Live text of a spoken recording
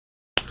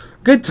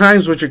Good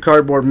times with your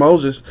cardboard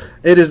Moses.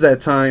 It is that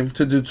time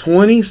to do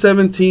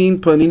 2017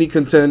 Panini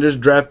Contenders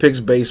Draft Picks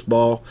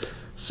Baseball.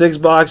 6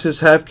 boxes,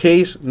 half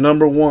case,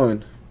 number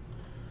 1.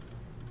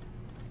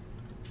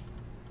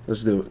 Let's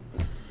do it.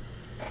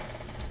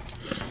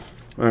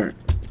 Alright.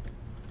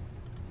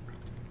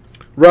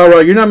 Rah,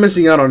 you're not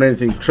missing out on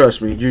anything.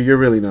 Trust me. You're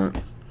really not.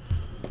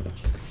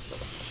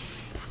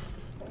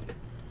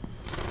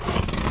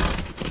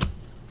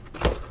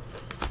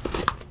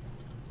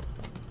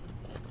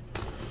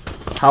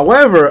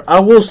 However, I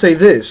will say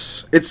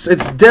this. It's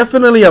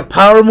definitely a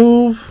power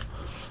move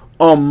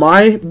on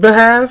my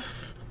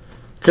behalf.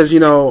 Because, you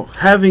know,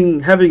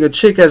 having a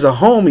chick as a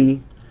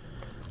homie,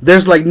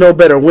 there's like no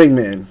better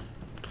wingman.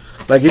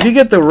 Like, if you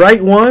get the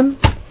right one,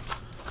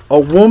 a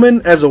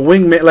woman as a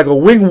wingman, like a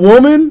wing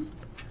woman,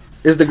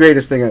 is the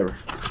greatest thing ever.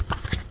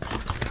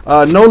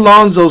 No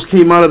Lonzos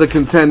came out of the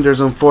Contenders,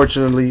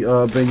 unfortunately,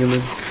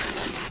 Benjamin.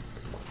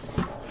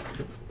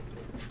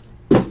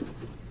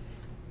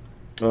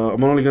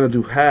 I'm only going to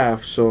do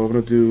half, so I'm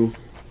going to do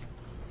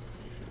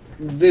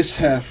this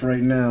half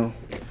right now.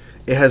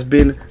 It has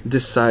been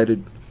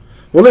decided.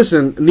 Well,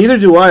 listen, neither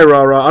do I,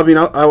 Rah. I mean,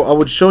 I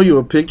would show you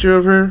a picture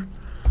of her,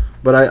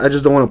 but I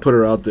just don't want to put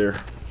her out there.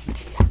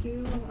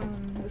 You,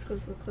 this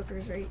goes to the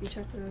Clippers, right? You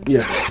checked the...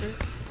 Yeah.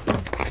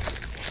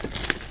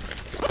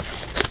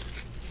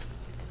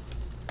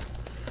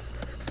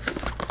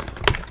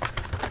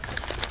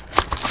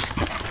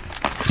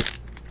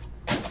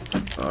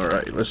 All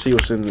right, let's see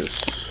what's in this.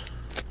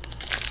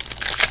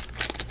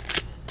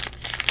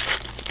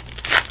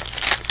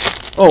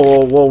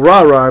 Oh well,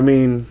 Rah. I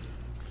mean,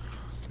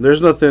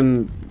 there's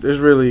nothing. There's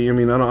really. I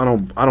mean,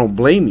 I don't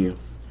blame you.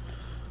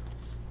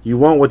 You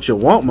want what you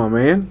want, my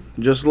man.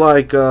 Just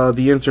like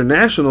the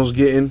Internationals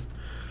getting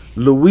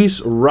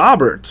Luis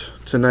Robert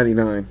to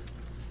 99.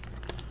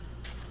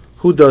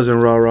 Who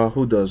doesn't, Rah?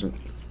 Who doesn't?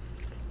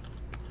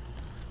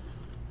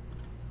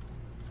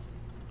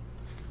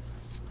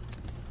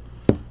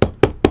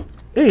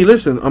 Hey,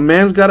 listen. A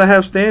man's got to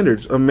have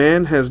standards. A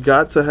man has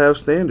got to have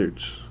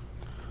standards.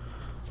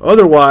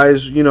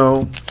 Otherwise, you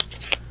know,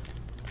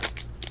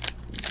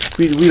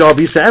 we'd all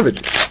be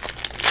savages.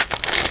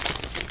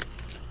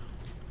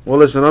 Well,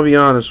 listen, I'll be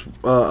honest.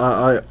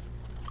 I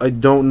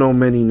don't know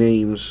many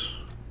names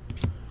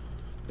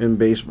in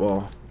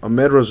baseball.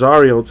 Ahmed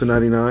Rosario to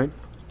 99.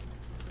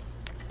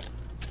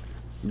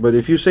 But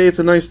if you say it's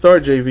a nice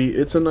start, JV,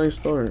 it's a nice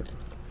start.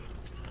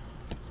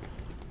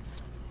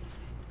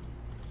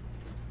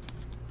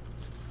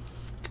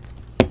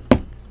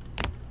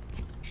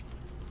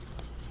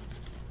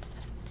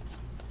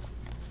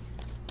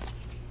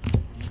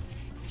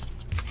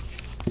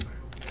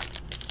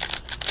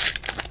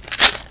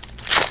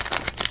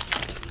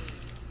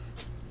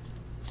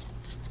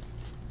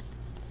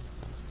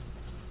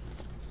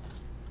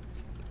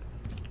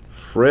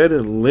 Fred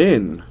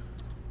Lynn,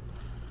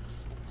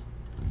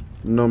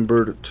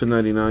 numbered to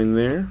 99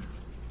 there.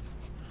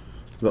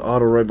 The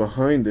auto right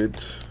behind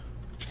it.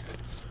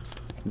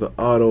 The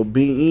auto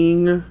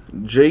being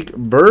Jake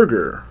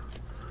Berger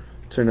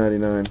to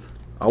 99.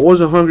 I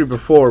wasn't hungry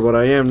before, but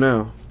I am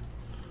now.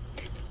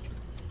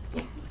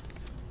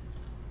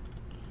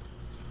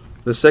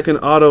 The second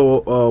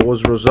auto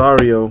was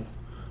Rosario.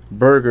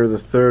 Berger, the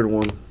third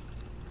one.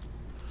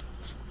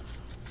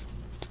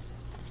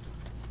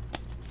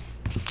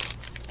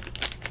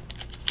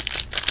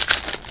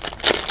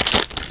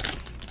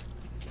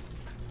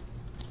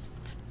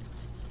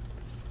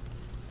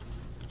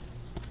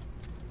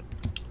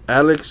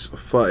 Alex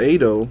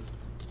Faedo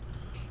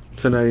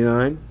to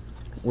 99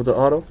 with the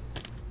auto.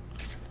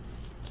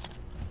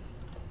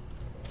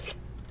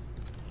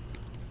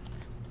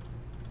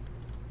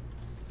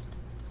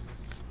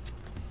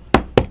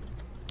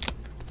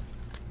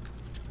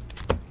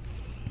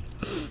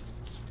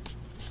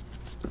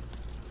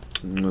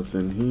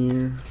 Nothing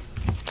here.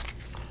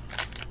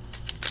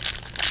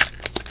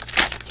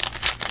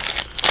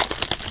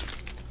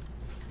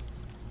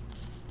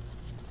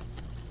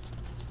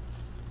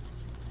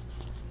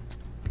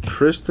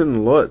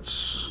 Tristan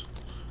Lutz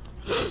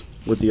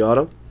with the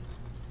auto.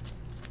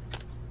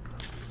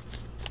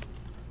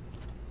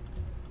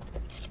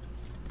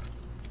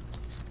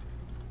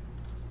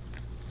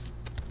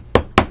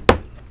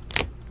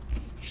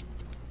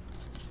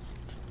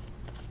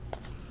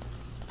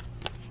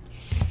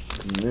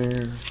 There.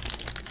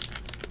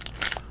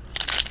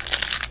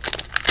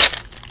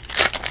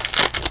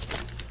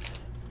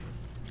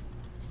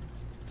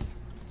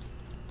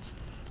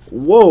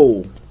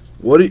 Whoa.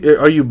 What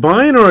are you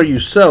buying or are you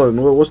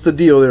selling? What's the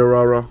deal there,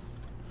 Rah?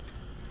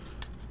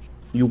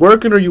 You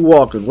working or you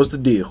walking? What's the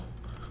deal?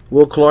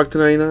 Will Clark to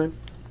 99.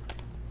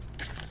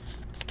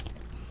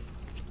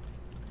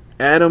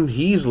 Adam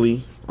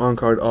Heasley on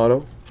card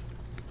auto.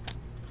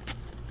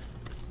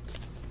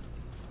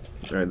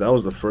 All right, that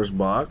was the first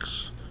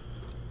box.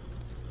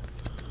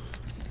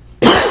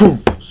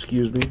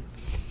 Excuse me.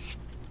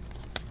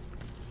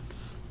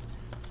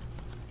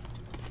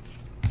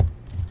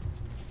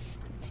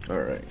 All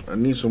right, I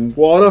need some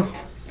water.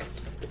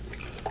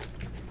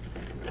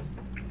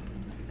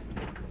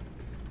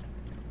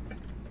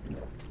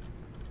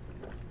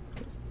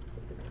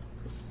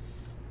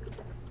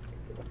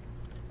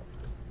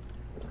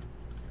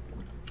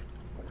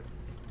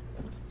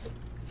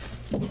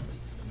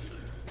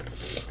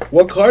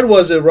 What card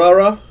was it,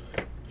 Rara?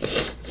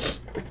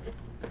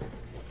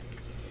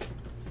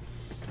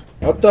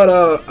 I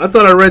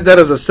thought I read that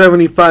as a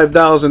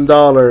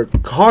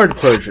 $75,000 card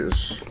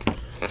purchase.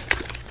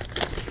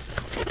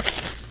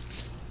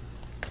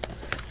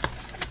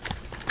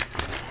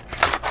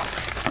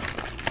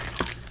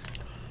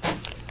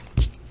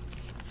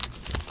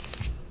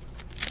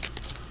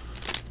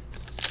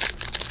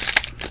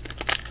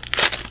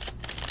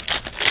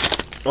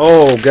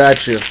 Oh,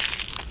 gotcha.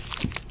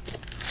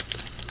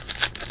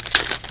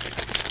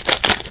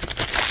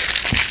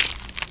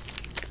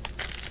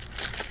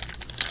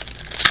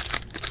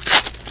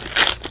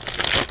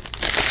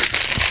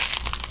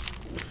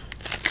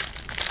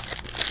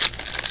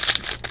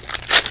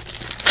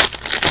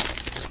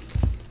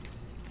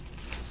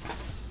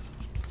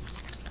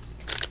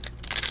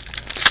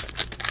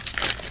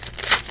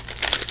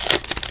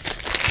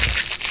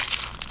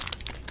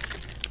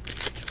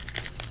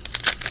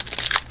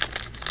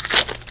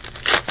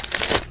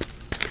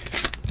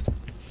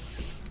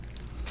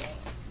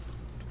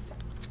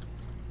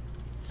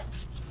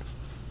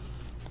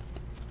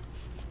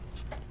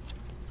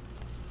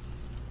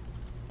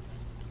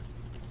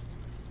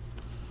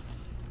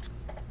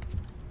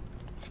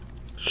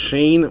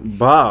 Shane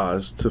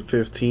Baz to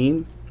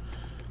 15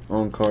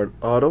 on card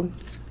auto.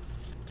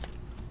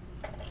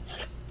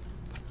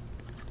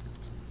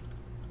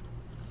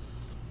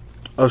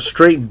 A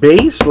straight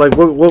base? Like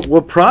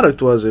what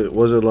product was it?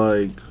 Was it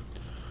like?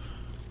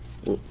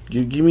 Well,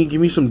 give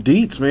me some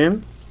deets,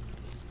 man.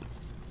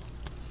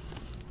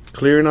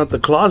 Clearing out the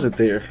closet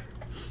there.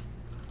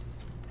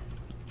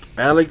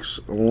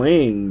 Alex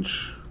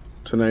Lange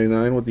to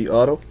 99 with the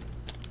auto.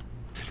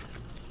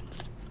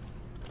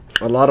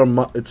 A lot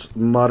of it's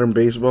modern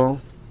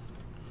baseball,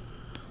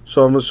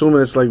 so I'm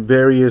assuming it's like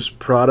various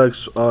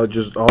products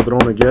just all thrown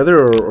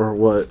together, or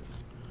what?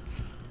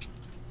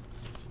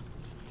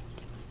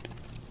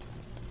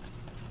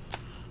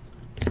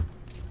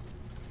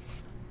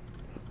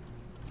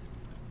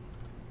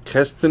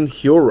 Keston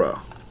Hiura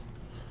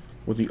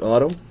with the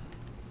auto.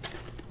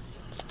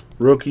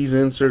 Rookies,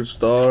 insert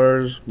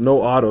stars,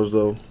 no autos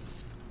though.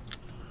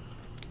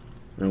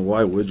 And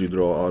why would you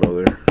throw an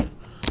auto there?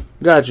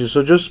 Gotcha.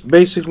 So just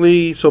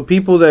basically, so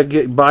people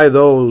that buy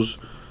those,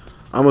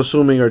 I'm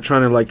assuming are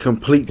trying to like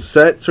complete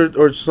sets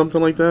or something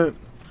like that.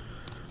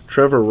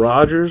 Trevor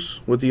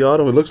Rogers with the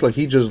auto. It looks like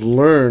he just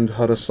learned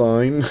how to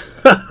sign.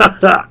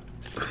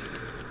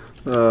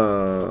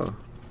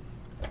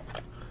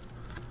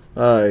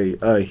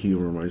 I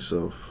humor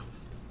myself.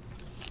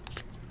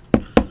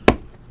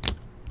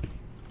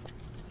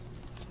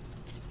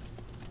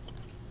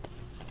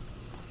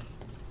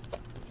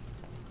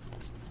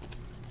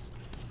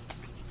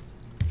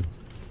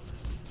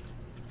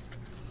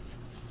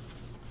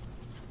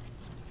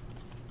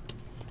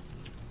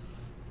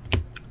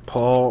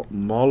 Paul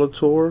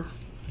Molitor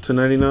to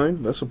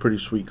 99. That's a pretty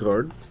sweet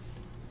card.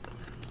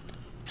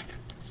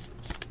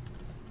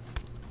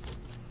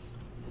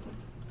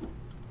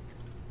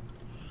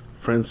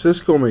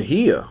 Francisco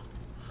Mejia.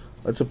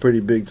 That's a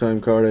pretty big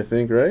time card, I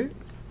think, right?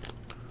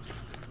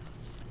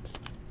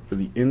 For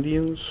the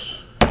Indians.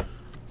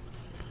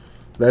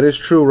 That is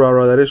true,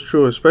 Rara. That is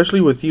true,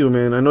 especially with you,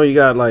 man. I know you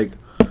got like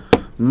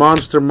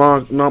monster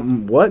boxes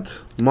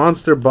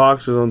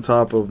on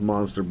top of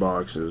monster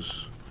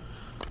boxes.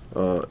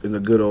 In the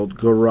good old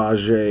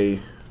garage.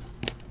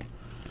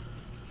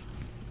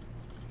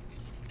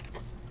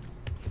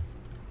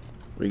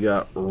 We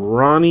got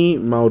Ronnie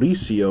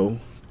Mauricio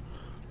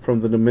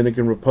from the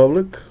Dominican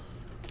Republic.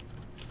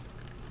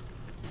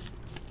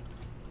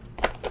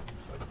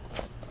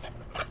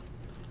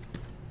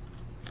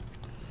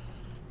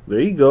 There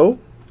you go.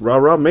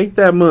 Rah-rah, make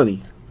that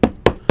money.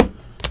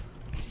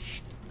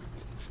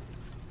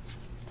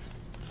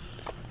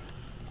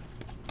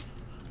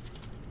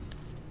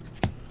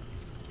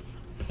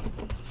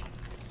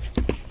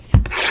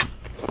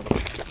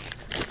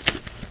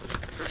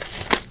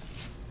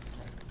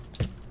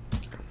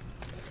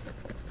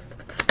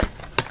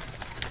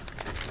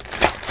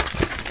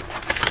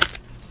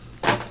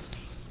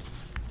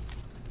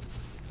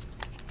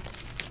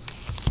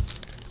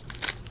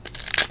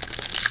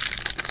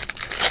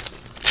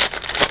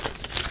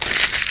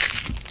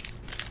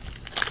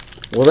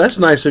 Well, that's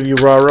nice of you,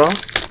 Rah-rah.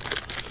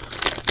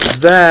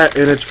 That,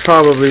 and it's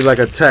probably like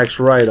a tax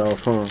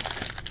write-off, huh?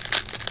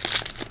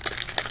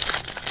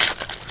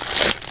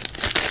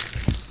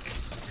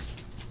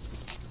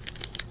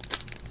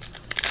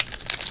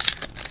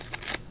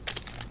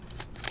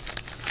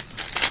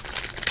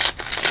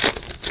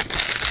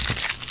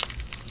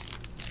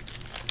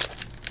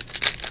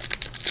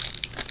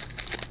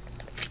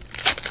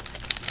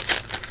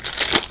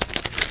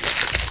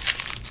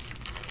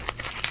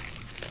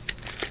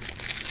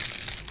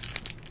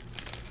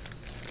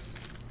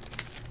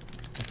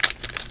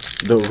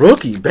 The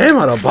rookie, Bam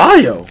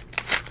Adebayo.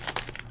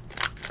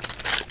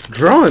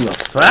 Drawing the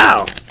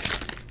foul.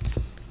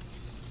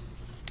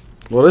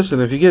 Well,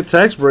 listen, if you get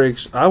tax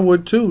breaks, I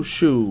would too.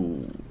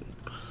 Shoo.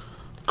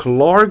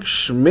 Clark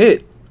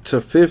Schmidt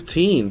to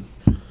 15.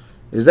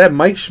 Is that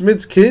Mike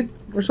Schmidt's kid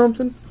or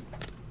something?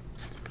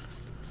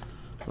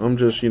 I'm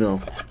just, you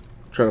know,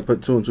 trying to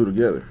put 2 and 2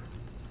 together.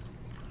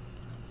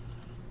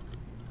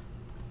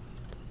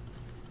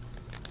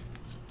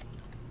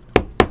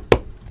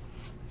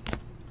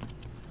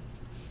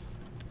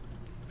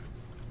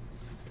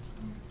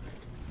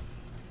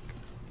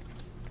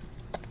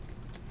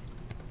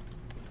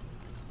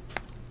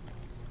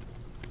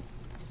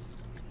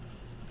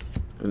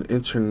 An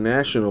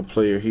international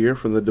player here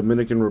from the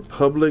Dominican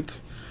Republic,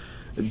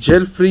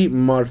 Jeffrey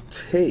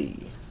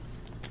Marte.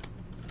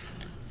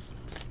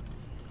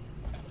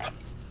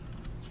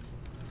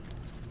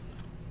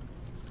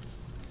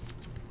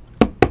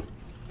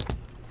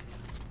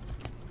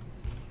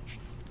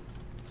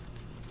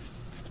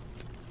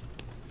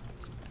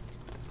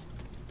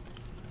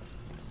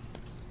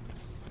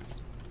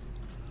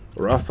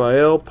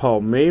 Rafael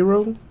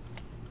Palmeiro.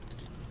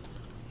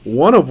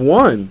 1 of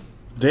 1.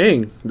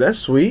 Dang, that's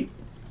sweet.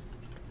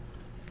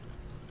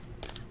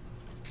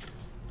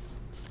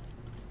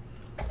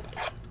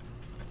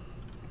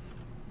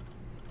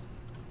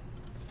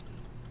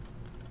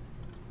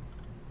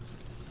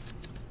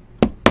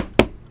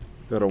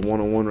 Got a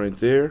 1-on-1 right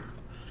there.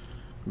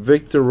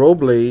 Victor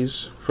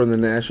Robles from the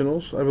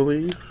Nationals, I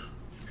believe.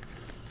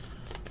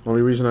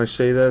 Only reason I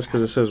say that is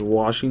because it says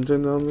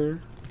Washington down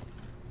there.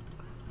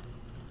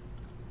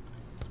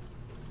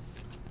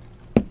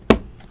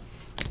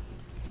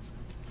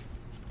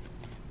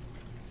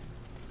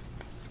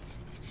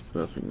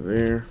 Nothing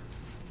there.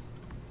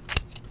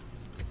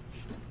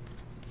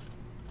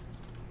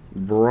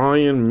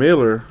 Brian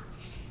Miller.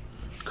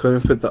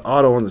 Couldn't fit the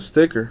auto on the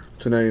sticker.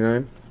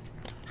 $2.99.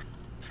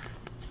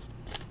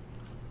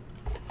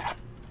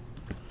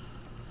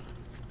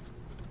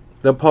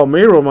 The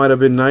Palmeiro might have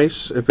been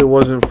nice if it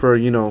wasn't for,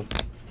 you know,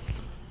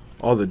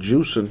 all the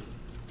juicing.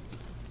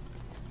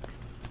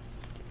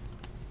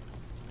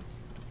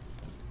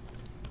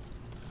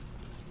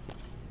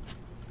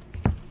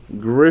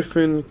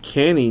 Griffin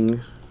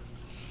Canning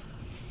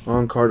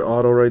on-card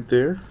auto right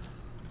there.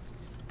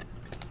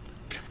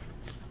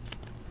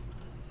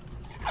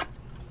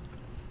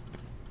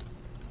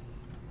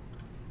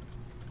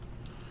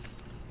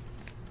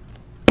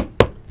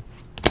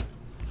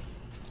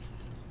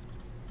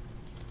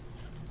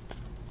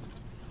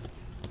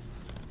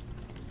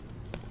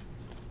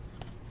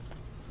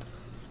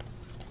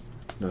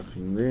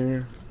 Nothing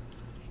there.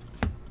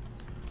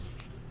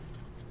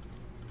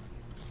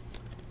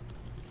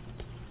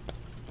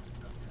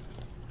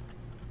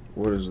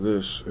 What is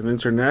this? An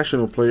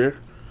international player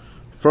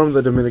from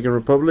the Dominican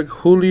Republic,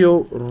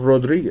 Julio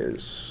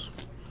Rodriguez.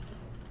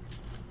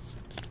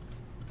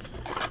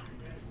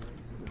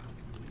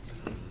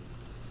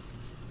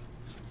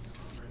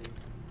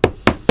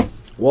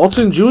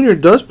 Walton Jr.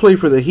 does play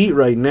for the Heat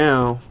right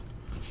now.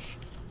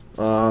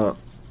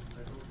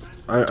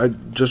 I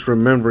just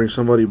remembering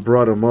somebody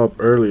brought him up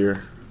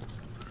earlier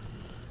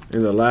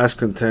in the last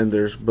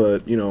Contenders,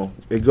 but you know,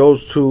 it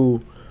goes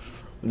to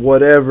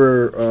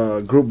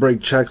whatever group break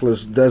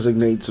checklist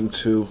designates him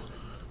to.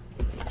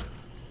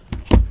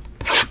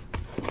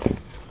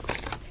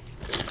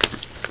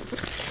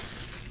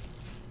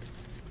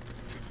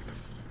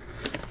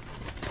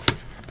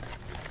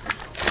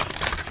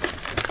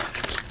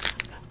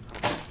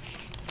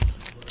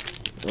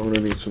 I'm gonna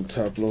need some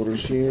top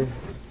loaders here.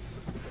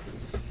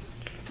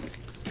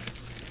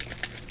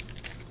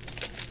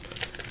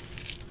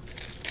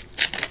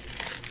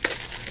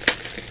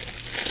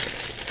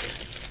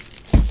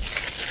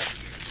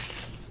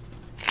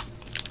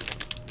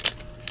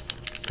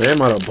 Bam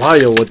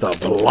Adebayo with a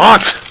block.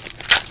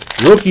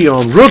 Rookie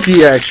on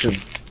rookie action.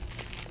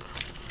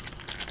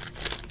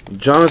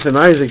 Jonathan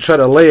Isaac tried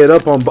to lay it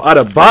up on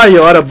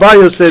Adebayo.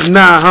 Adebayo said,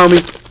 nah,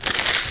 homie.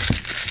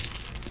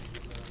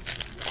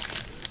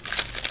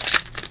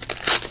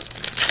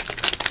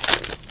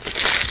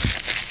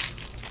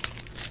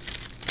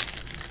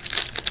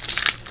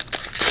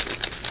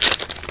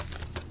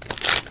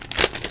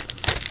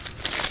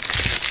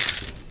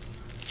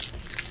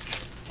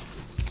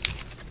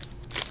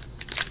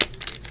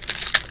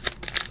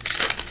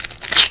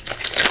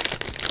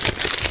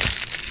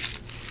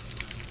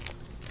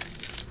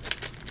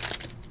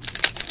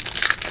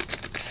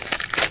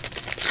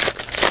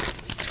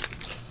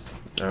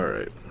 All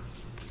right.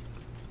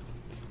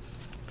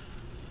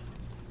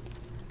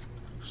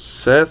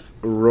 Seth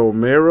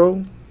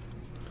Romero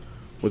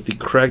with the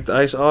cracked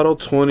ice auto,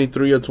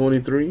 23 of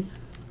 23.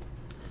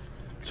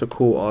 It's a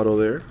cool auto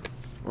there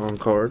on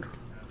card.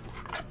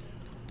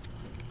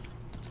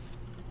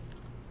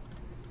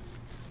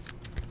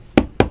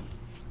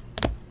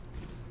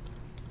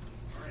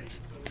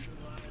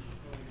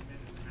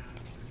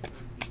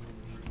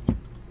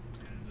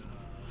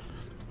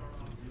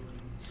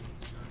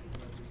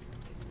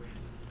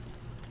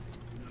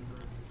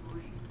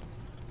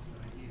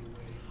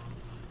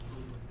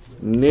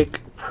 Nick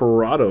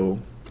Parado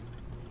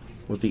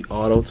with the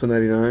auto to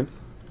 99.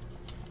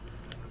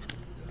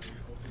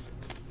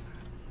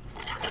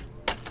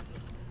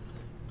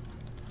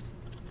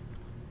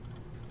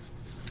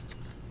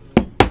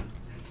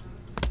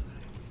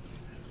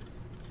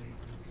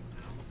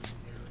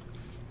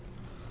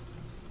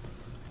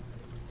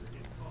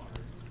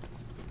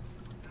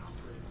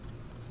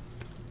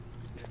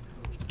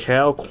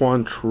 Cal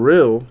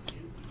Quantrill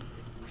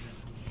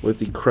with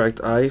the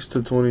cracked ice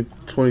to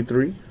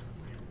 2023.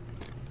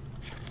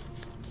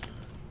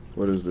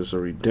 What is this, a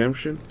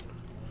redemption?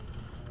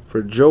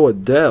 For Joe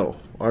Adele,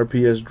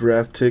 RPS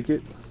draft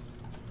ticket.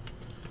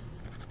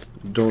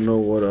 Don't know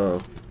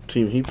what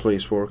team he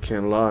plays for,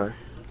 can't lie.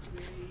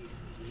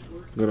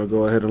 I'm going to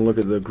go ahead and look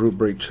at the group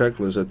break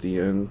checklist at the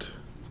end.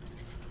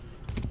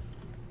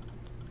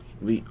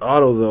 The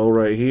auto, though,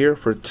 right here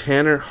for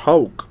Tanner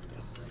Houck.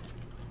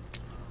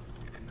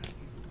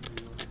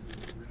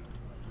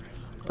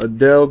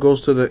 Adele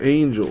goes to the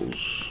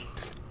Angels.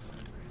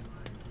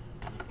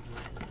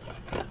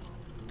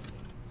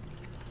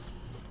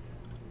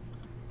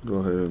 Go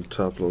ahead and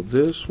top load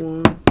this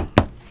one.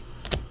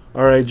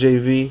 Alright,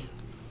 JV.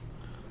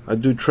 I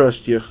do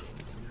trust you.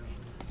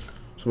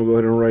 So we'll go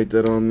ahead and write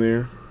that on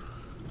there.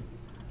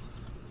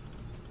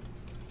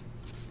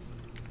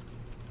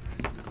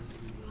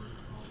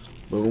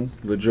 Boom.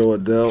 The Joe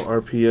Adele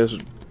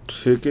RPS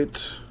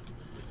ticket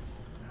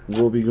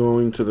will be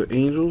going to the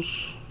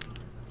Angels.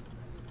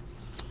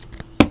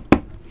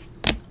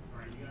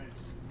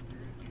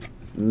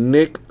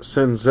 Nick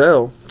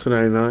Senzel to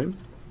 99.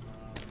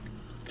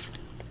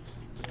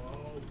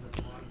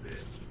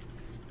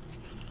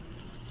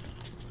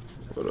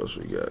 What else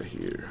we got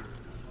here?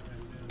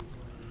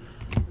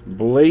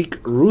 Blake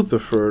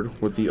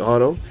Rutherford with the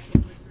auto.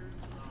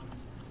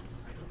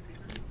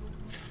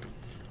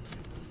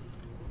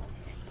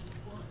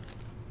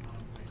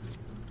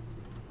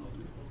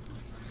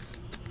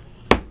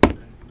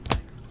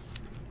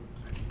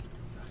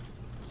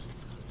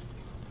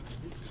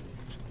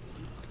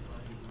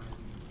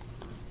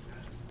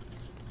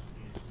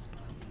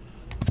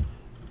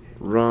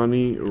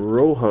 Ronnie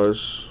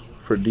Rojas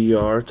for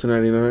DR to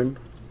 99.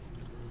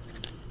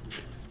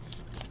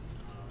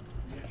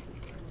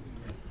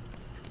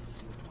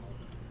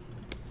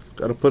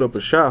 Gotta put up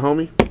a shot,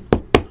 homie.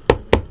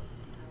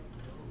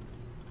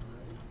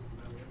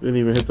 Didn't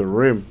even hit the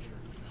rim.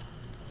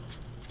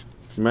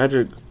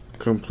 Magic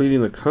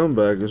completing the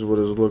comeback is what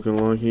it's looking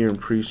like here in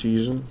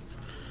preseason.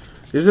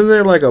 Isn't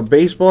there like a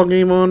baseball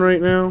game on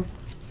right now?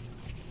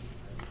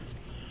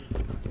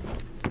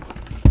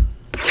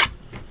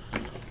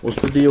 What's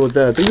the deal with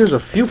that? I think there's a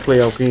few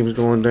playoff games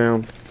going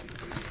down.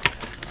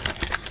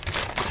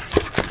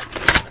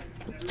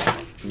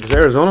 Is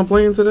Arizona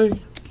playing today?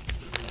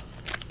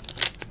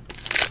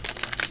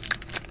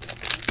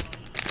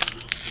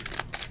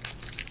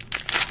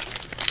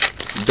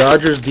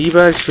 Dodgers,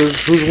 D-backs,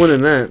 who's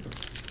winning that?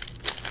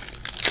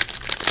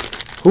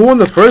 Who won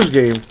the first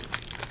game?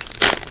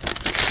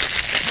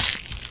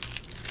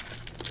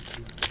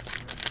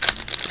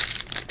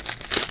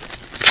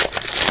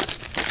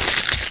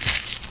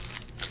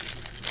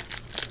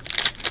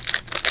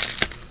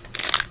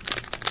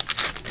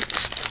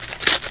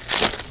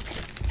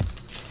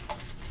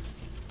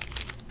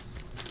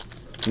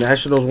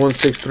 Nationals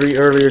 163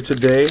 earlier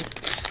today.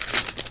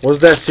 What's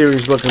that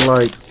series looking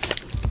like?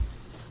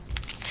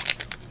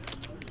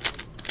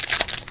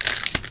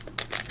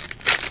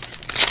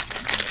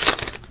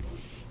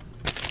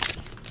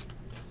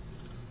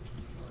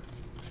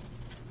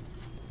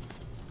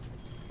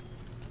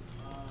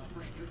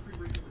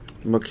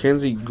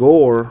 Mackenzie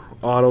Gore,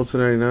 auto to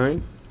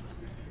 99.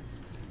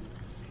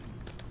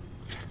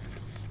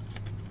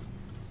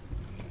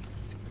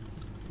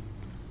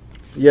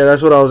 Yeah,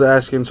 that's what I was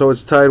asking. So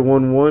it's tied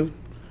 1-1.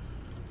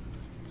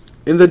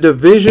 In the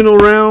divisional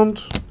round,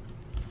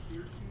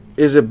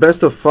 is it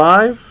best of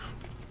 5?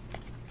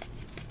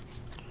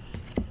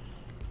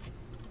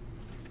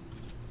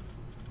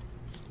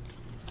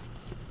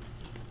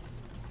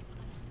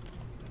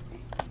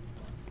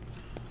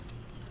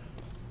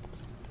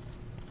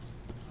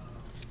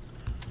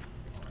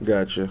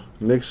 Gotcha.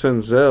 Nick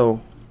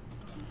Senzel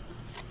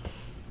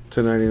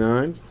to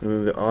 99. And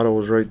then the auto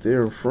was right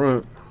there in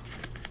front.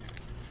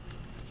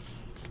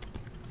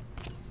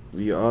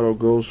 The auto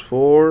goes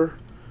for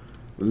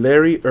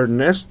Larry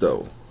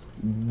Ernesto.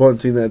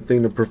 Bunting that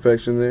thing to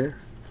perfection there.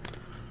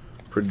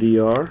 For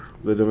DR,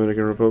 the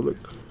Dominican Republic.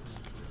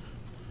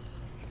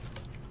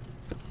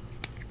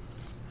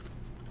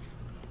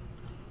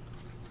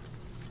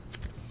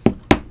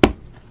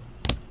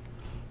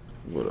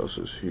 What else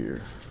is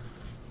here?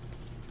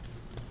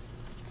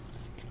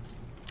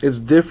 It's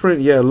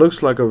different. Yeah, it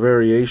looks like a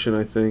variation,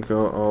 I think.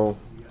 I'll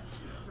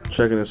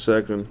check in a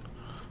second.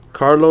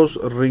 Carlos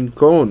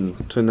Rincon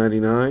to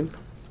 99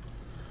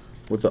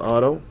 with the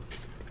auto.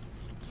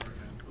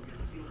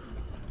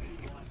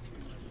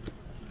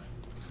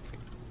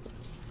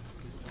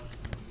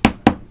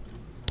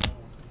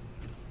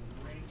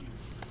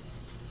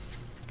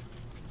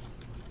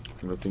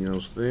 Nothing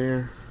else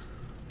there.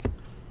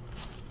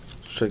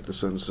 Let's check the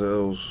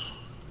Senzels.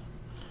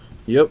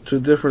 Yep, two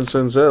different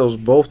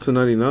Senzels, both to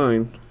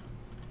 99.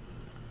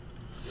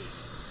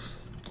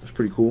 That's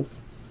pretty cool.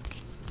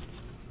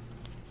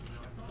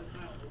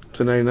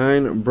 To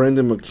 99,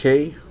 Brendan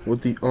McKay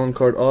with the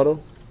on-card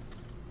auto.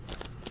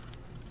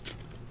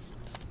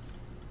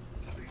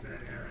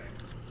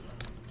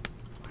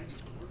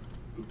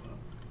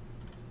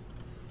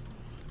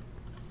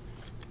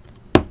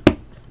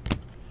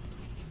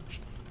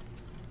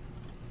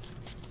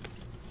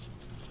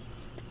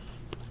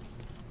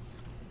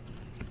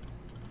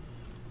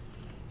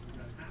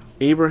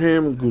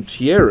 Abraham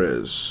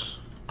Gutierrez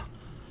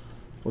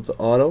with the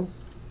auto.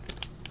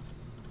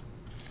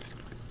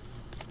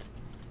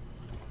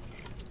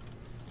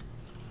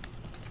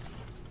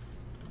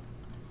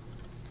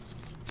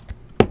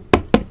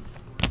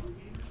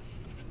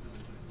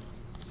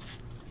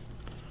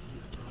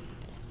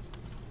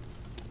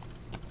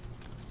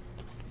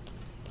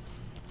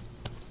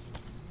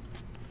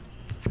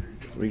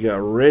 We got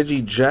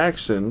Reggie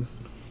Jackson,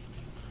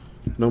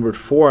 numbered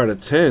 4 out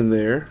of 10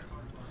 there.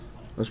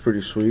 That's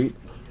pretty sweet.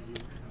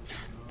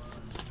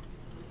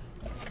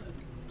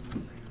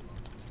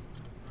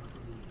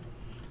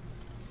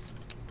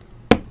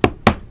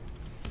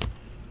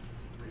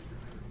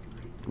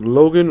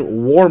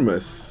 Logan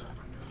Warmoth,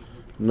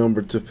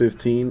 numbered to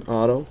 15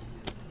 auto.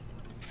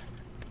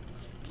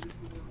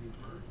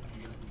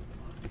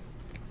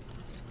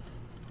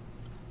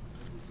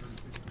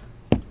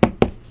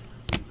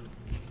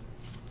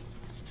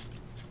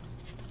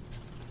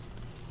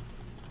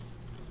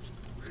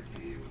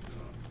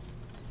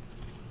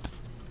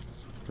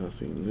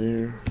 Nothing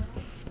there.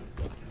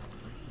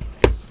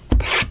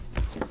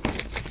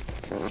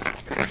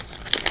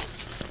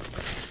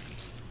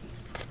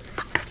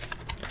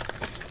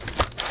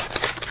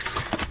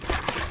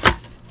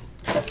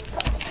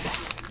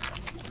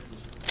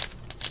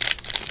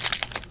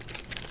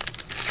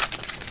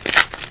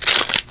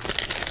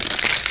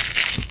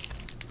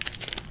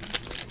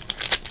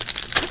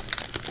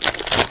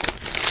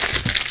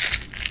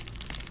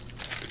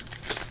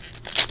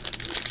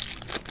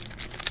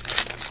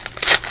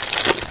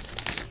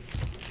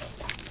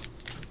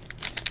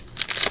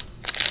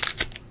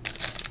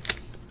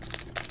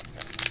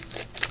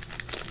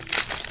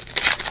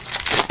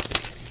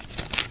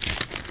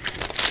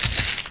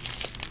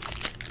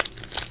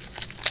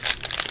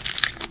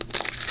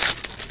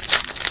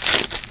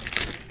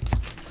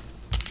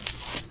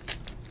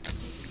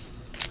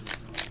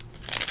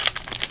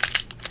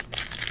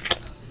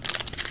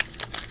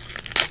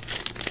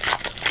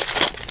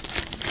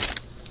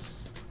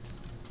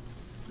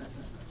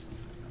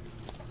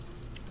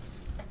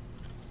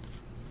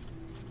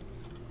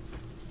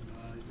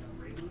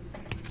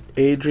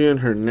 Adrian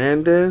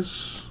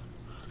Hernandez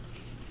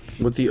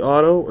with the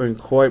auto, and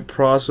quite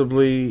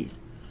possibly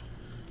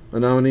a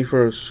nominee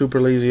for a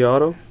super lazy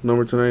auto,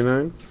 number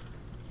 299.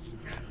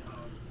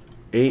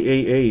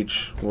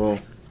 AAH. Well,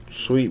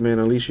 sweet, man.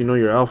 At least you know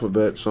your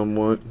alphabet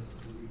somewhat.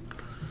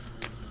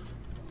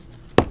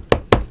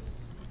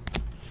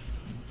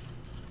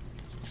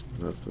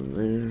 Nothing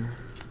there.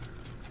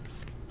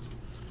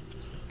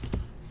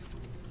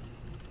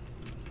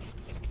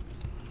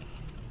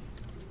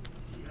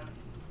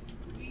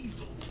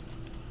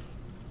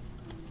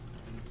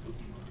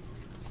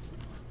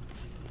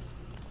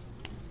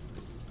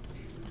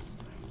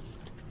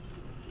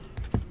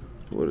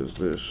 What is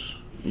this?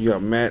 You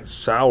got Matt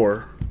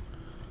Sauer,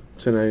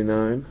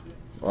 1099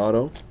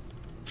 auto.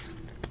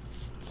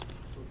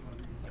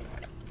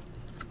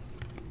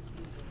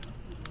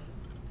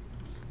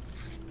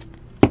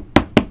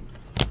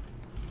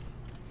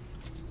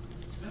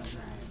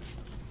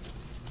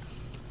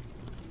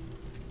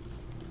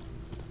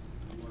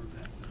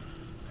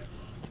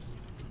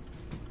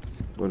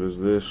 What is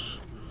this?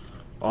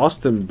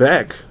 Austin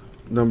Beck,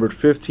 numbered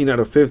 15 out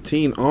of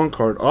 15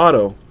 on-card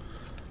auto.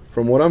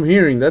 From what I'm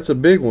hearing, that's a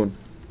big one.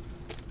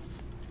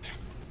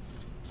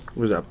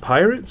 Was that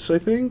Pirates, I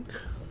think?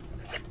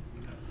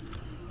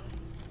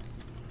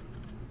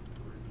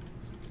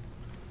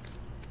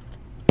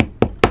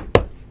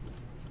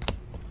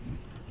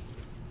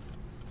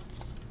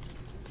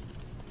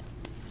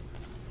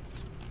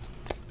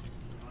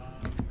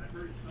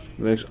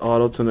 Next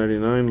auto to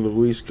 99,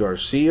 Luis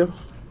Garcia.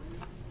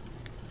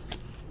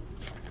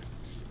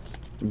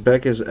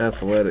 Beck is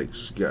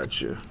Athletics,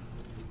 gotcha.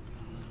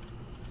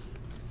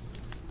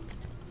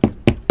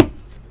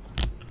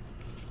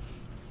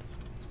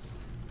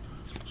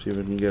 See if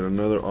we can get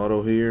another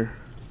auto here.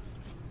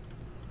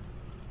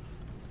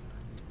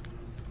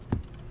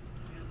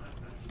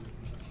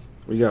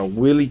 We got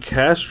Willie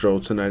Castro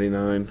to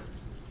 99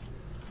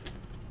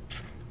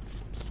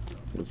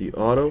 with the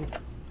auto.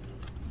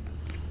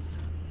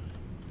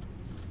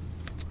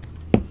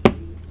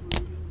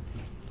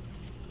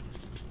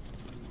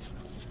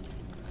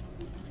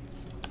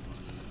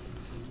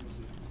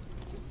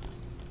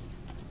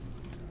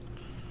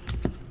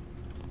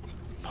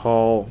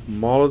 Paul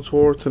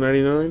Molitor to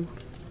 99.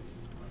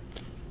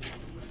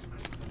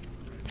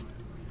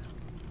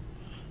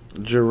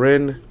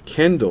 Jaren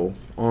Kendall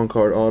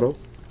on-card auto.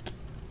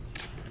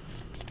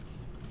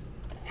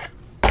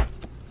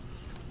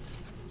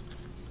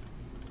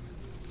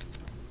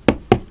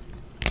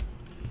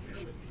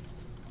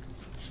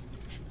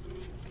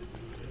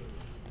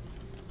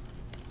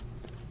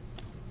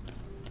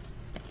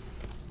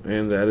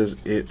 And that is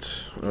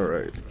it. All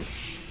right.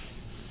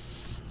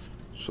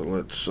 So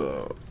let's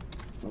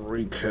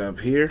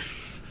recap here.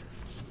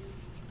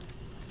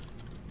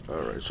 All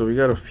right. So we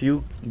got a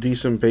few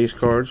decent base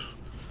cards.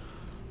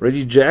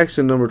 Reggie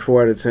Jackson, numbered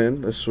 4 out of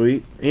 10. That's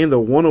sweet. And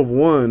the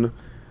 1/1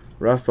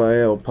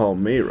 Rafael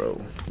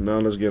Palmeiro. Now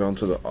let's get on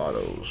to the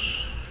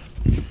autos.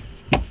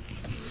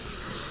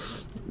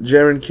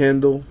 Jaron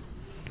Kendall,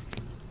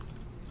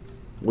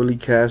 Willie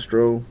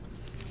Castro,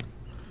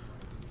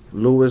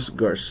 Luis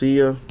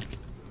Garcia,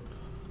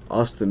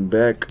 Austin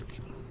Beck,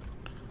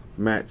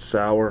 Matt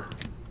Sauer,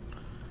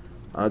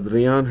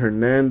 Adrian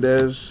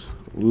Hernandez,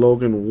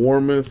 Logan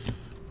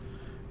Warmoth,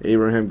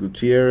 Abraham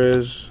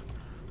Gutierrez,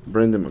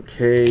 Brendan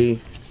McKay,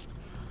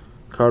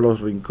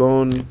 Carlos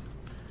Rincon,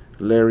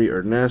 Larry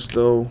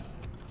Ernesto,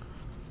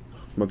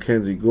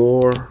 Mackenzie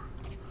Gore,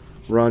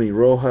 Ronnie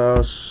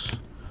Rojas,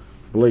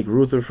 Blake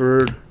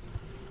Rutherford.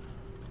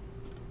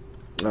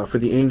 For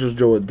the Angels,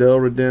 Joe Adell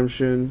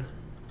redemption.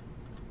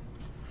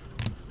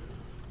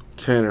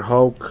 Tanner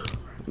Houck,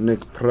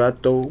 Nick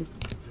Prato,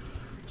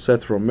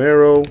 Seth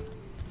Romero,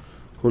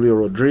 Julio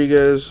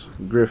Rodriguez,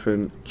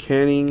 Griffin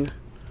Canning,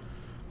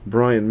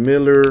 Brian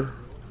Miller,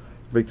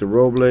 Victor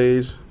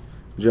Robles,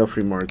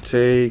 Jeffrey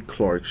Marte,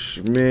 Clark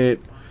Schmidt,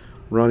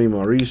 Ronnie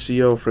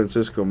Mauricio,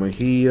 Francisco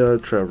Mejia,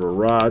 Trevor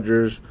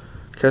Rogers,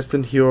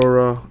 Keston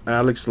Hiura,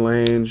 Alex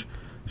Lange,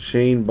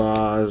 Shane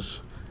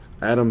Baz,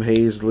 Adam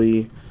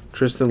Hazley,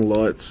 Tristan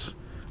Lutz,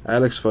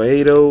 Alex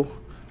Faedo,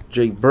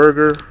 Jake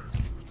Berger,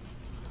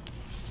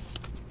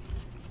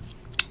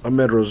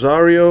 Ahmed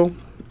Rosario,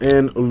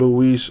 and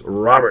Luis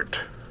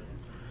Robert.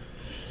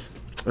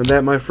 And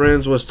that, my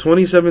friends, was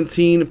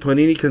 2017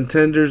 Panini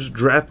Contenders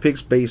Draft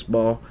Picks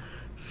Baseball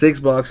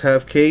 6-box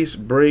half case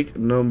break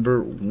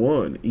number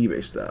 1,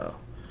 eBay style.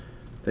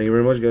 Thank you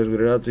very much, guys. We'll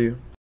get it out to you.